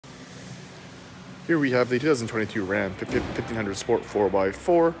Here we have the 2022 Ram 1500 Sport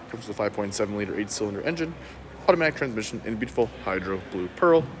 4x4. Comes with a 5.7 liter 8-cylinder engine, automatic transmission, and beautiful hydro blue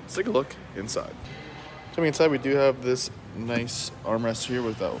pearl. Let's take a look inside. Coming inside, we do have this nice armrest here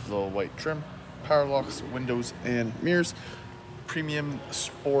with that little white trim, power locks, windows, and mirrors. Premium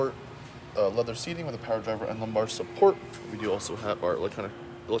sport leather seating with a power driver and lumbar support. We do also have our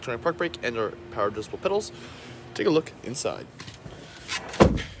electronic park brake and our power adjustable pedals. Take a look inside.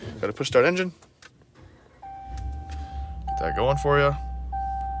 Got a push start engine. Get that going for you.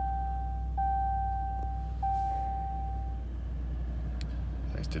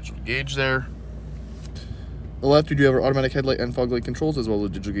 Nice digital gauge there. On the left, we do have our automatic headlight and fog light controls, as well as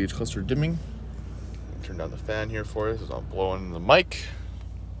digital gauge cluster dimming. Turn down the fan here for you so it's not blowing the mic.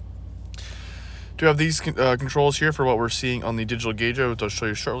 Do have these controls here for what we're seeing on the digital gauge, which I'll show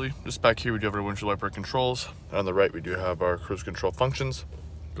you shortly. Just back here, we do have our windshield wiper controls. And on the right, we do have our cruise control functions.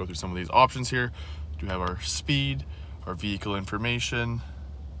 Go through some of these options here. We do have our speed, our vehicle information,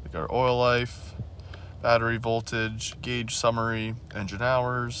 like our oil life, battery voltage, gauge summary, engine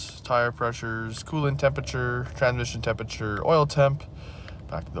hours, tire pressures, coolant temperature, transmission temperature, oil temp.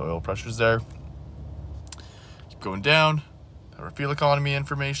 Back to the oil pressures there. Keep going down. Have our fuel economy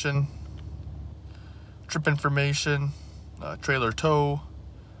information, trip information, trailer tow,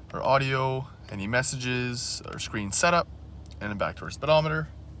 our audio, any messages, our screen setup, and then back to our speedometer.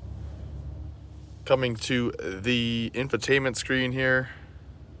 Coming to the infotainment screen here.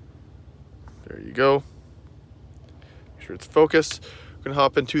 There you go. Make sure it's focused. We're gonna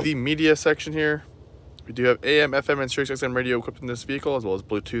hop into the media section here. We do have AM, FM, and Sirius XM radio equipped in this vehicle, as well as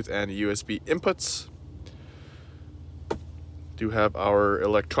Bluetooth and USB inputs. Do have our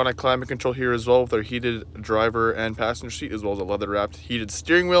electronic climate control here as well, with our heated driver and passenger seat, as well as a leather wrapped heated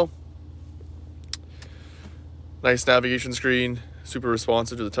steering wheel. Nice navigation screen, super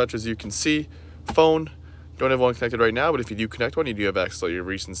responsive to the touch, as you can see. Phone, don't have one connected right now, but if you do connect one, you do have access to your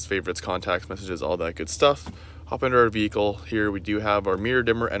recent favorites, contacts, messages, all that good stuff. Hop into our vehicle here. We do have our mirror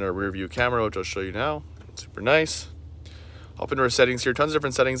dimmer and our rear view camera, which I'll show you now. Super nice. Hop into our settings here. Tons of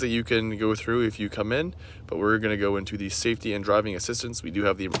different settings that you can go through if you come in, but we're going to go into the safety and driving assistance. We do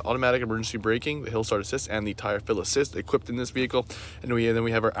have the automatic emergency braking, the hill start assist, and the tire fill assist equipped in this vehicle. And then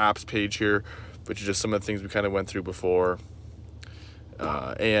we have our apps page here, which is just some of the things we kind of went through before.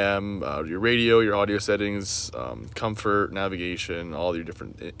 AM, your radio, your audio settings, comfort, navigation, all your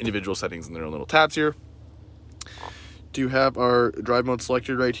different individual settings in their own little tabs here. Do have our drive mode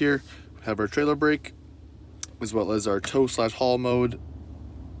selected right here. We have our trailer brake, as well as our tow/haul mode.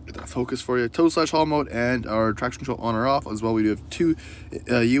 Get that focus for you. Tow/haul mode and our traction control on or off. As well, we do have two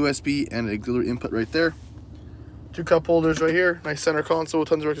USB and auxiliary input right there. Two cup holders right here. Nice center console,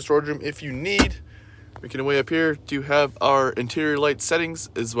 tons of extra storage room if you need. Making our way up here, do have our interior light settings,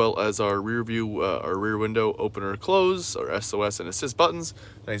 as well as our rear view, our rear window open or close, our SOS and assist buttons.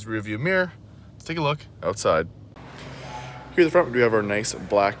 Nice rear view mirror. Let's take a look outside. Here at the front, we do have our nice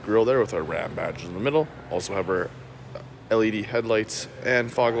black grille there with our Ram badges in the middle. Also have our LED headlights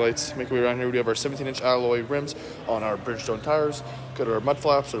and fog lights. Make our way around here, we do have our 17-inch alloy rims on our Bridgestone tires. Got our mud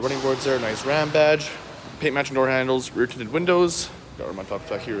flaps, our running boards there, nice Ram badge. Paint matching door handles, rear tinted windows. Got our mud flaps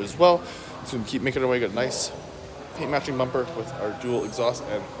back here as well. So we keep making our way, got a nice paint matching bumper with our dual exhaust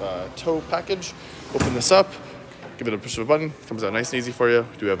and tow package. Open this up. Give it a push of a button, comes out nice and easy for you.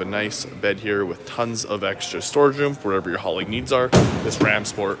 We do have a nice bed here with tons of extra storage room for whatever your hauling needs are. This Ram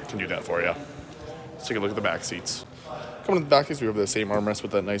Sport can do that for you. Let's take a look at the back seats. Coming to the back seats, we have the same armrest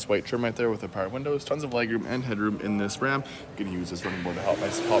with that nice white trim right there with the power windows. Tons of legroom and headroom in this Ram. You can use this running board to help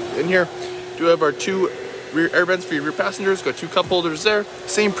nice pop in here. We do have our two rear air vents for your rear passengers. Got two cup holders there.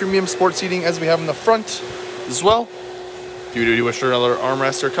 Same premium sport seating as we have in the front as well. If you do wish for another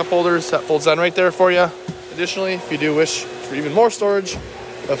armrest or cup holders, that folds down right there for you. Additionally, if you do wish for even more storage,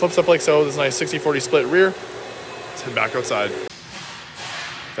 that flips up like so. This nice 60-40 split rear. Let's head back outside.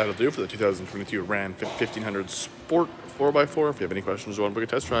 That'll do for the 2022 Ram 1500 Sport 4x4. If you have any questions or want to book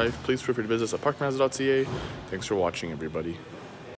a test drive, please feel free to visit us at parkmazda.ca. Thanks for watching, everybody.